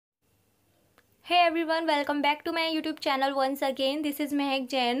Hey everyone, welcome back to my YouTube channel once again. This is Mehak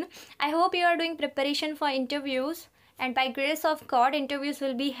Jain. I hope you are doing preparation for interviews, and by grace of God, interviews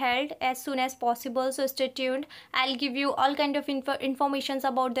will be held as soon as possible. So stay tuned. I'll give you all kind of informations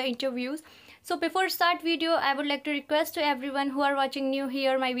about the interviews. So before start video, I would like to request to everyone who are watching new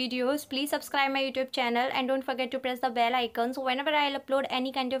here my videos, please subscribe my YouTube channel and don't forget to press the bell icon. So whenever I'll upload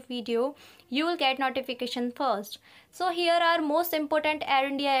any kind of video, you will get notification first. So here are most important Air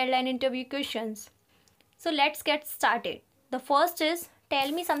India airline interview questions. So let's get started. The first is,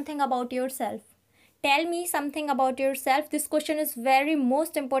 tell me something about yourself. Tell me something about yourself. This question is very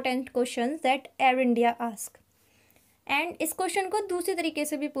most important question that Air India ask. And इस question को दूसरी तरीके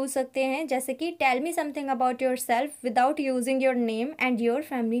से भी पूछ सकते हैं, जैसे कि tell me something about your self without using your name and your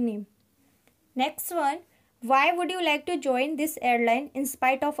family name. Next one, why would you like to join this airline in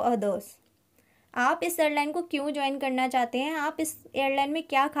spite of others. आप इस एयरलाइन को क्यों ज्वाइन करना चाहते हैं, आप इस एयरलाइन में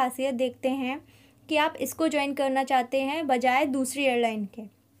क्या खासियत देखते हैं कि आप इसको ज्वाइन करना चाहते हैं बजाय दूसरी एयरलाइन के.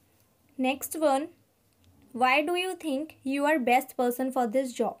 Next one, why do you think you are best person for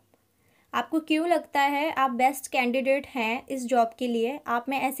this job. आपको क्यों लगता है आप बेस्ट कैंडिडेट हैं इस जॉब के लिए, आप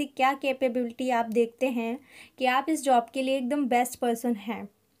में ऐसी क्या कैपेबिलिटी आप देखते हैं कि आप इस जॉब के लिए एकदम बेस्ट पर्सन हैं.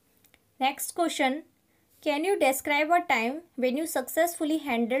 Next question, can you describe a time when you successfully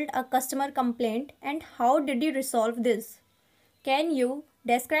handled a customer complaint and how did you resolve this. Can you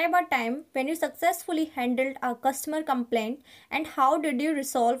describe a time when you successfully handled a customer complaint and how did you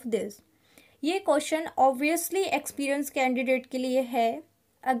resolve this. ये question obviously experience candidate के लिए है.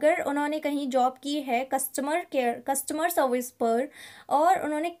 अगर उन्होंने कहीं job की है customer service पर और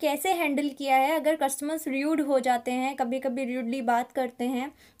उन्होंने कैसे हैंडल किया है, अगर कस्टमर्स र्यूड हो जाते हैं, कभी कभी र्यूडली बात करते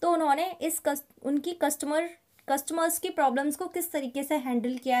हैं, तो उन्होंने उनकी कस्टमर्स की प्रॉब्लम्स को किस तरीके से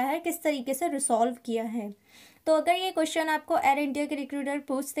हैंडल किया है, किस तरीके से रिसॉल्व किया है. तो अगर ये क्वेश्चन आपको एयर इंडिया के रिक्रूटर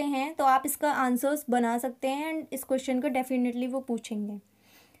पूछते हैं तो आप इसका आंसर्स बना सकते हैं एंड इस क्वेश्चन को डेफिनेटली वो पूछेंगे.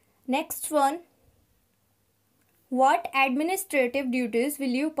 Next one, what administrative duties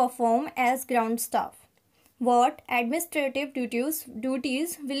will you perform as ground staff. What administrative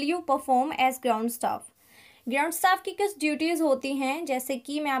duties will you perform as ground staff. Ground staff की किस ड्यूटीज़ होती हैं, जैसे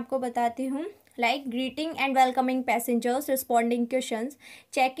कि मैं आपको बताती हूँ. Like greeting and welcoming passengers, responding questions,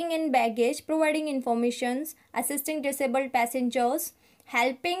 checking in baggage, providing informations, assisting disabled passengers,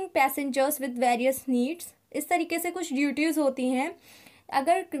 helping passengers with various needs. इस तरीके से कुछ ड्यूटीज़ होती हैं.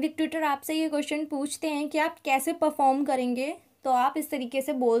 अगर रिक्रूटर आपसे ये क्वेश्चन पूछते हैं कि आप कैसे परफॉर्म करेंगे, तो आप इस तरीके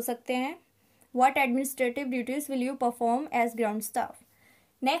से बोल सकते हैं, What administrative duties will you perform as ground staff.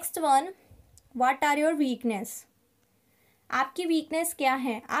 Next one, what are your weakness. आपकी वीकनेस क्या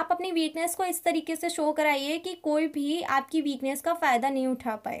है. आप अपनी वीकनेस को इस तरीके से शो कराइए कि कोई भी आपकी वीकनेस का फ़ायदा नहीं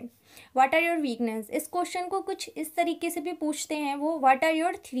उठा पाए. What are your weakness. इस क्वेश्चन को कुछ इस तरीके से भी पूछते हैं वो, व्हाट आर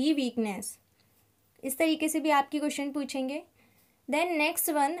योर 3 वीकनेस. इस तरीके से भी आपकी क्वेश्चन पूछेंगे. देन नेक्स्ट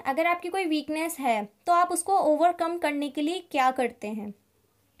वन, अगर आपकी कोई वीकनेस है तो आप उसको ओवरकम करने के लिए क्या करते हैं.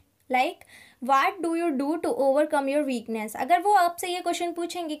 Like what do you do to overcome your weakness. अगर वो आपसे ये क्वेश्चन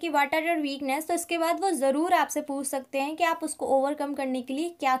पूछेंगे कि वाट आर योर वीकनेस, तो इसके बाद वो ज़रूर आपसे पूछ सकते हैं कि आप उसको ओवरकम करने के लिए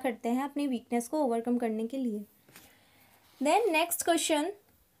क्या करते हैं, अपनी वीकनेस को ओवरकम करने के लिए. Then next question,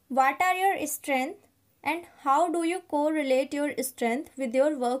 what are your strength and how do you को relate your strength with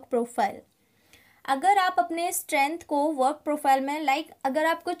your work profile. अगर आप अपने स्ट्रेंथ को वर्क प्रोफाइल में, अगर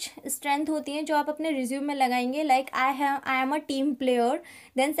आप कुछ स्ट्रेंथ होती हैं जो आप अपने रिज्यूम में लगाएंगे, I am a team player,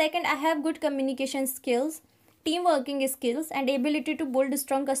 then second I have good communication skills, team working skills and ability to build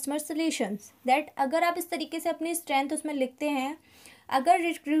strong customer relations. That अगर आप इस तरीके से अपनी स्ट्रेंथ उसमें लिखते हैं, अगर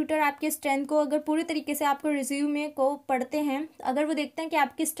रिक्रूटर आपके स्ट्रेंथ को अगर पूरी तरीके से आपको रिज्यूमे को पढ़ते हैं, अगर वो देखते हैं कि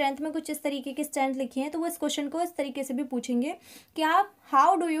आपकी स्ट्रेंथ में कुछ इस तरीके की स्ट्रेंथ लिखी है, तो वो इस क्वेश्चन को इस तरीके से भी पूछेंगे कि आप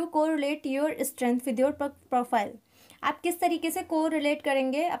हाउ डू यू को relate your strength with your profile. आप किस तरीके से को रिलेट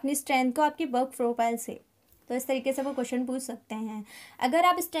करेंगे अपनी स्ट्रेंथ को आपकी वर्क प्रोफाइल से. तो इस तरीके से वो क्वेश्चन पूछ सकते हैं. अगर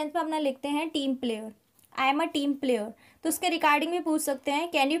आप स्ट्रेंथ में अपना लिखते हैं team player, I am a team player, तो उसके रिगार्डिंग भी पूछ सकते हैं,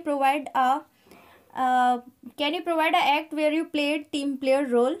 can you provide a act where you played team player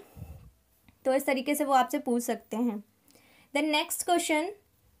role. तो इस तरीके से वो आपसे पूछ सकते हैं. Then next question,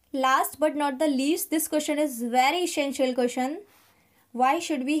 last but not the least, this question is very essential question, why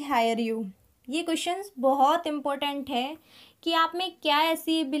should we hire you. ये क्वेश्चन बहुत इंपॉर्टेंट है कि आप में क्या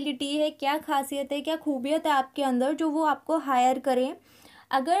ऐसी एबिलिटी है, क्या खासियत है, क्या खूबियत है आपके अंदर जो वो आपको हायर करें.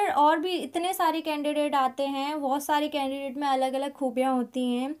 अगर और भी इतने सारे कैंडिडेट आते हैं, बहुत सारे कैंडिडेट में अलग अलग खूबियाँ होती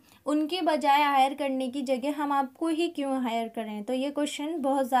हैं, उनके बजाय हायर करने की जगह हम आपको ही क्यों हायर करें. तो ये क्वेश्चन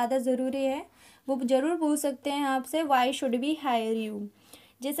बहुत ज़्यादा ज़रूरी है. वो ज़रूर पूछ सकते हैं आपसे, why should we hire you.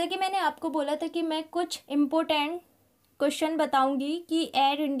 जैसे कि मैंने आपको बोला था कि मैं कुछ इम्पोर्टेंट क्वेश्चन बताऊंगी कि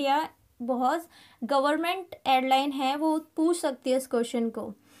एयर इंडिया बहुत गवर्नमेंट एयरलाइन है वो पूछ सकती है इस क्वेश्चन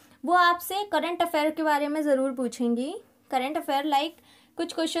को। वो आपसे करंट अफेयर के बारे में ज़रूर पूछेंगी। करंट अफेयर लाइक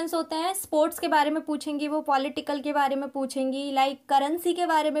कुछ क्वेश्चंस होते हैं स्पोर्ट्स के बारे में पूछेंगी, वो पॉलिटिकल के बारे में पूछेंगी, लाइक करेंसी के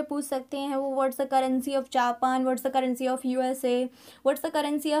बारे में पूछ सकते हैं वो, what's the currency of Japan, what's the currency of USA, what's the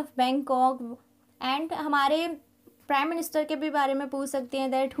currency of Bangkok. And हमारे प्राइम मिनिस्टर के भी बारे में पूछ सकते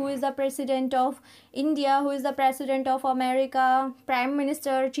हैं, that who is the president of India, who is the president of America. Prime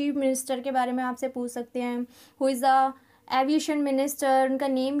minister, chief minister के बारे में आपसे पूछ सकते हैं, who is the aviation minister, उनका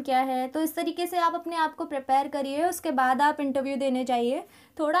नेम क्या है। तो इस तरीके से आप अपने आप को प्रिपेयर करिए, उसके बाद आप इंटरव्यू देने जाइए।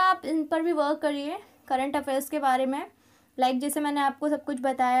 थोड़ा आप इन पर भी वर्क करिए करंट अफेयर्स के बारे में, लाइक जैसे मैंने आपको सब कुछ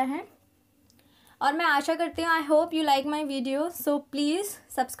बताया है। और मैं आशा करती हूँ, I hope you like my video, so please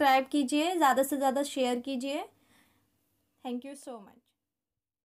subscribe कीजिए, ज़्यादा से ज़्यादा शेयर कीजिए। Thank you so much.